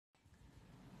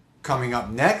Coming up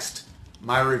next,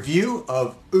 my review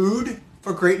of Oud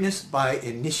For Greatness by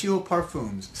Initio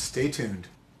Parfums. Stay tuned.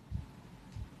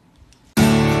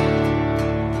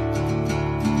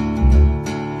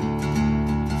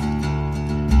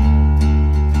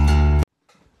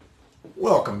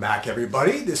 Welcome back,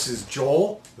 everybody. This is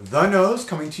Joel the Nose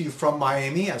coming to you from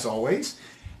Miami, as always.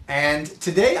 And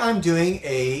today I'm doing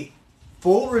a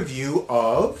full review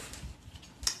of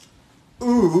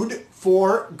Oud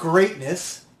For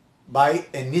Greatness by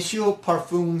Initio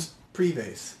Parfums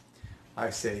Prive. I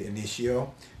say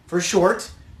Initio for short.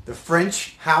 The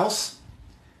French house.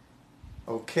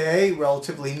 Okay,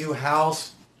 relatively new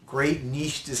house. Great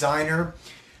niche designer.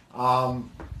 And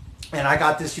I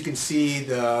got this, you can see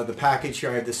the package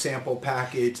here. I have the sample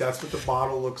package. That's what the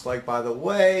bottle looks like, by the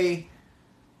way.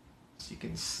 So you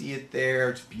can see it there.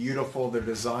 It's beautiful. Their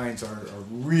designs are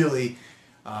really,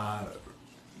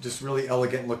 just really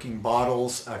elegant looking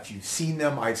bottles. If you've seen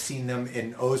them, I've seen them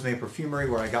in Oudvember Perfumery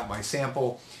where I got my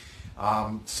sample.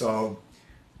 So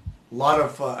a lot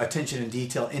of attention and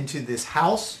detail into this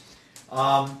house.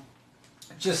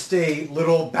 Just a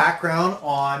little background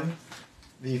on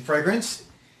the fragrance.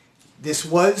 This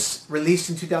was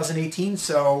released in 2018,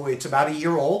 so it's about a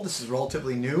year old. This is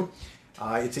relatively new.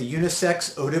 It's a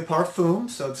unisex eau de parfum,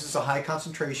 so this is a high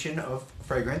concentration of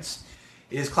fragrance.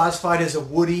 It is classified as a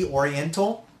woody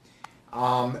oriental,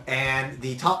 and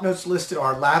the top notes listed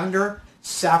are lavender,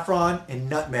 saffron, and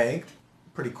nutmeg.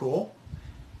 Pretty cool.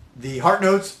 The heart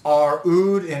notes are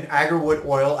oud and agarwood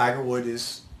oil. Agarwood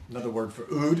is another word for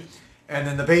oud. And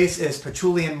then the base is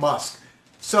patchouli and musk.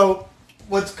 So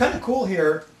what's kind of cool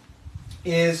here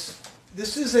is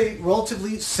this is a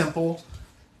relatively simple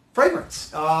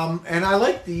fragrance. And I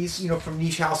like these, from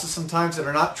niche houses sometimes that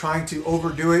are not trying to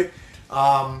overdo it.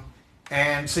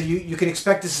 And so you can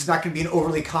expect this is not going to be an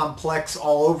overly complex,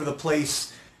 all over the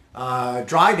place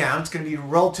dry down. It's going to be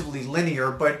relatively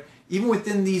linear, but even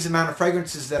within these amount of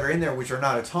fragrances that are in there, which are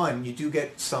not a ton, you do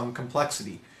get some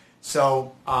complexity.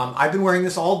 So I've been wearing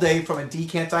this all day from a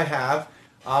decant I have.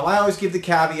 I always give the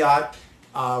caveat,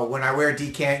 when I wear a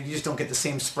decant, you just don't get the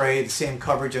same spray, the same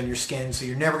coverage on your skin, so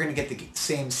you're never going to get the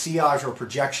same sillage or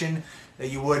projection that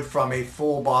you would from a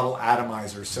full bottle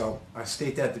atomizer. So I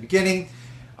state that at the beginning.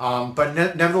 But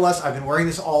nevertheless, I've been wearing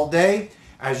this all day.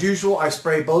 As usual, I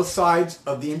spray both sides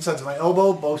of the insides of my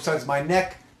elbow, both sides of my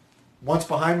neck, once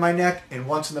behind my neck and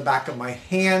once in the back of my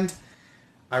hand.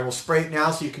 I will spray it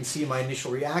now so you can see my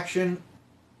initial reaction.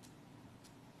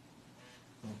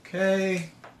 Okay.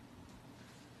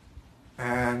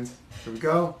 And here we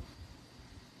go.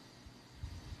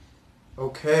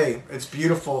 Okay, it's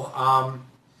beautiful. So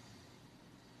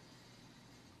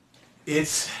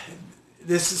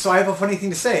I have a funny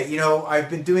thing to say. I've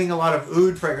been doing a lot of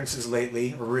oud fragrances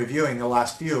lately, or reviewing the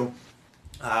last few.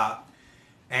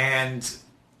 And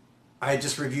I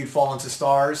just reviewed Fall Into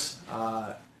Stars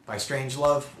by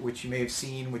Strangelove, which you may have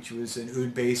seen, which was an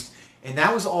oud based. And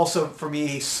that was also, for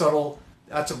me,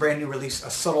 that's a brand new release, a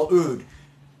subtle oud.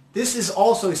 This is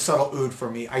also a subtle oud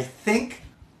for me. I think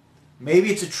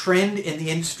maybe it's a trend in the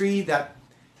industry that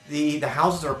the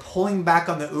houses are pulling back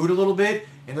on the oud a little bit,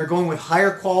 and they're going with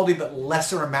higher quality but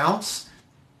lesser amounts.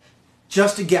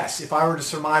 Just a guess, if I were to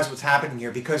surmise what's happening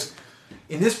here, because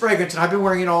in this fragrance, and I've been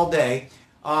wearing it all day,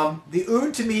 the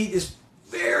oud to me is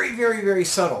very, very, very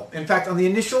subtle. In fact, on that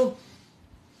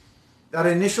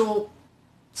initial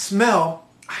smell,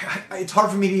 it's hard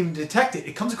for me to even detect it.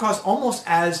 It comes across almost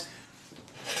as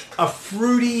a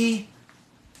fruity,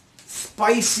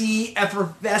 spicy,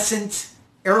 effervescent,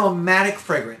 aromatic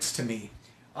fragrance to me.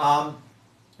 And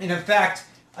in fact,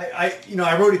 I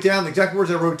wrote it down. The exact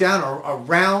words I wrote down are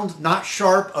round, not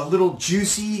sharp, a little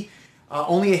juicy,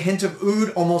 only a hint of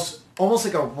oud, almost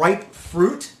like a ripe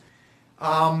fruit,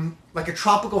 like a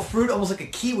tropical fruit, almost like a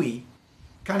kiwi.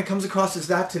 Kind of comes across as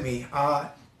that to me.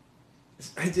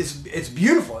 It's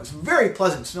beautiful. It's very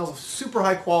pleasant. It smells super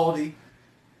high quality.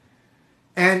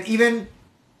 And even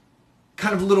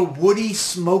kind of a little woody,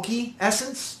 smoky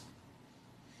essence.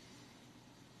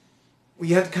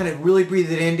 You have to kind of really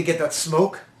breathe it in to get that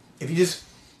smoke. If you just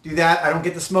do that, I don't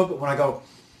get the smoke, but when I go,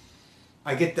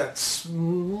 I get that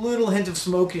little hint of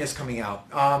smokiness coming out.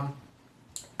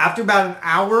 After about an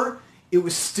hour, it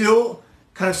was still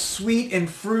kind of sweet and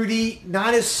fruity,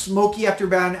 not as smoky after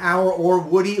about an hour or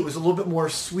woody. It was a little bit more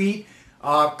sweet.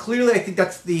 Clearly, I think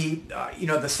that's the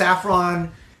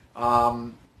saffron.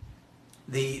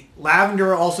 The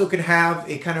lavender also can have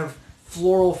a kind of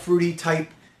floral, fruity type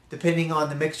depending on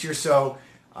the mixture. So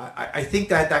I think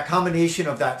that combination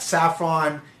of that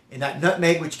saffron and that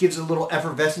nutmeg, which gives a little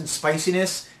effervescent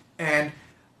spiciness, and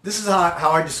this is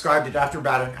how I described it after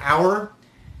about an hour,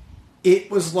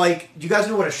 It was like, do you guys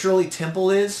know what a Shirley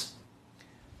Temple is?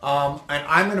 And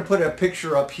I'm going to put a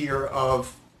picture up here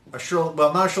of a Shirley,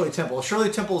 well, not a Shirley Temple. A Shirley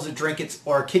Temple is a drink,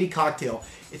 or a kiddie cocktail.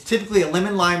 It's typically a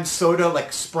lemon lime soda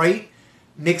like Sprite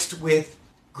mixed with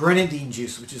grenadine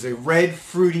juice, which is a red,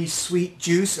 fruity, sweet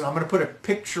juice. And I'm going to put a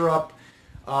picture up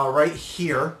right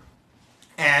here.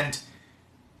 And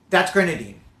that's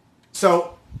grenadine.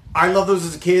 So I love those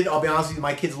as a kid. I'll be honest with you,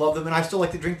 my kids love them, and I still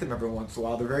like to drink them every once in a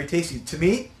while. They're very tasty. To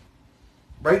me,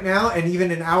 right now, and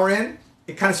even an hour in,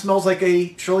 it kind of smells like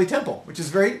a Shirley Temple, which is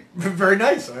very, very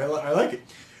nice. I like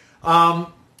it.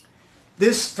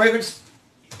 This fragrance,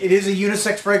 it is a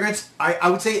unisex fragrance. I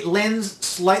would say it lends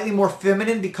slightly more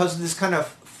feminine because of this kind of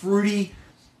fruity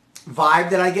vibe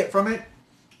that I get from it.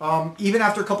 Even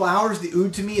after a couple hours, the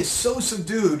oud to me is so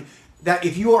subdued that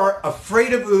if you are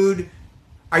afraid of oud,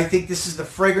 I think this is the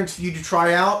fragrance for you to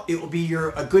try out. It will be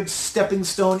a good stepping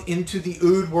stone into the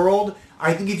oud world.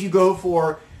 I think if you go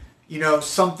for,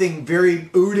 something very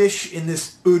oudish in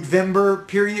this Oudvember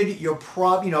period, you'll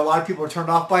probably, a lot of people are turned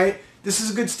off by it. This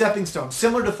is a good stepping stone,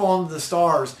 similar to Fall Into the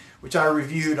Stars, which I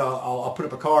reviewed. I'll put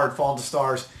up a card, Fall Into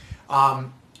Stars,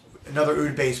 another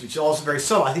oud base, which is also very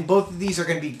subtle. I think both of these are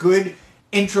going to be good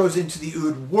intros into the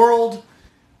oud world.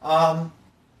 I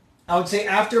would say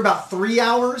after about 3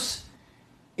 hours,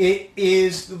 it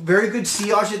is very good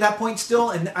sillage at that point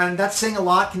still, and that's saying a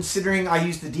lot considering I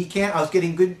used the decant. I was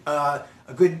getting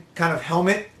a good kind of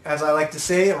helmet, as I like to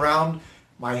say, around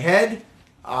my head.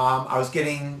 I was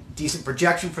getting decent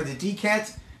projection for the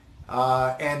decant,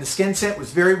 and the skin scent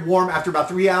was very warm. After about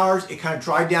 3 hours, it kind of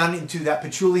dried down into that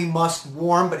patchouli musk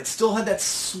warm, but it still had that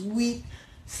sweet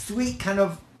kind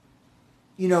of,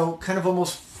 kind of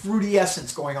almost fruity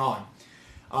essence going on.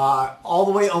 All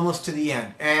the way almost to the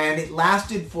end. And it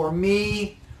lasted for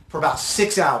me for about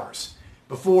 6 hours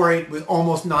before it was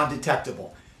almost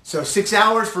non-detectable. So 6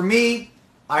 hours for me,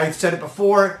 I've said it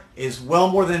before, is well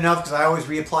more than enough because I always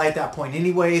reapply at that point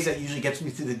anyways. That usually gets me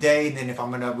through the day. And then if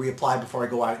I'm going to reapply before I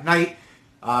go out at night,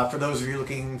 for those of you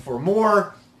looking for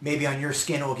more, maybe on your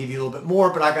skin it will give you a little bit more,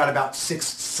 but I got about 6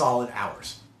 solid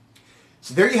hours.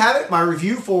 So there you have it, my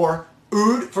review for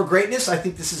Oud For Greatness. I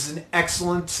think this is an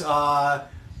excellent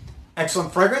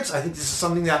fragrance. I think this is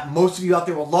something that most of you out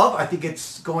there will love. I think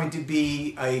it's going to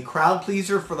be a crowd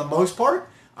pleaser for the most part.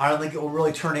 I don't think it will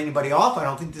really turn anybody off. I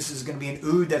don't think this is going to be an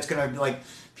oud that's going to be like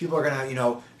people are going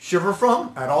to, shiver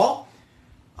from at all.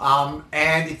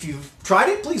 And if you've tried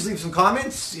it, please leave some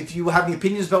comments. If you have any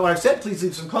opinions about what I've said, please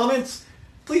leave some comments.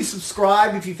 Please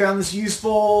subscribe if you found this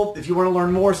useful. If you want to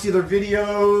learn more, see other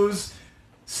videos.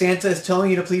 Santa is telling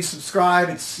you to please subscribe.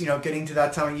 It's, getting to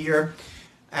that time of year.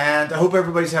 And I hope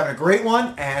everybody's having a great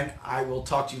one, and I will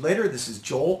talk to you later. This is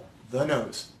Joel the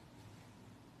Nose.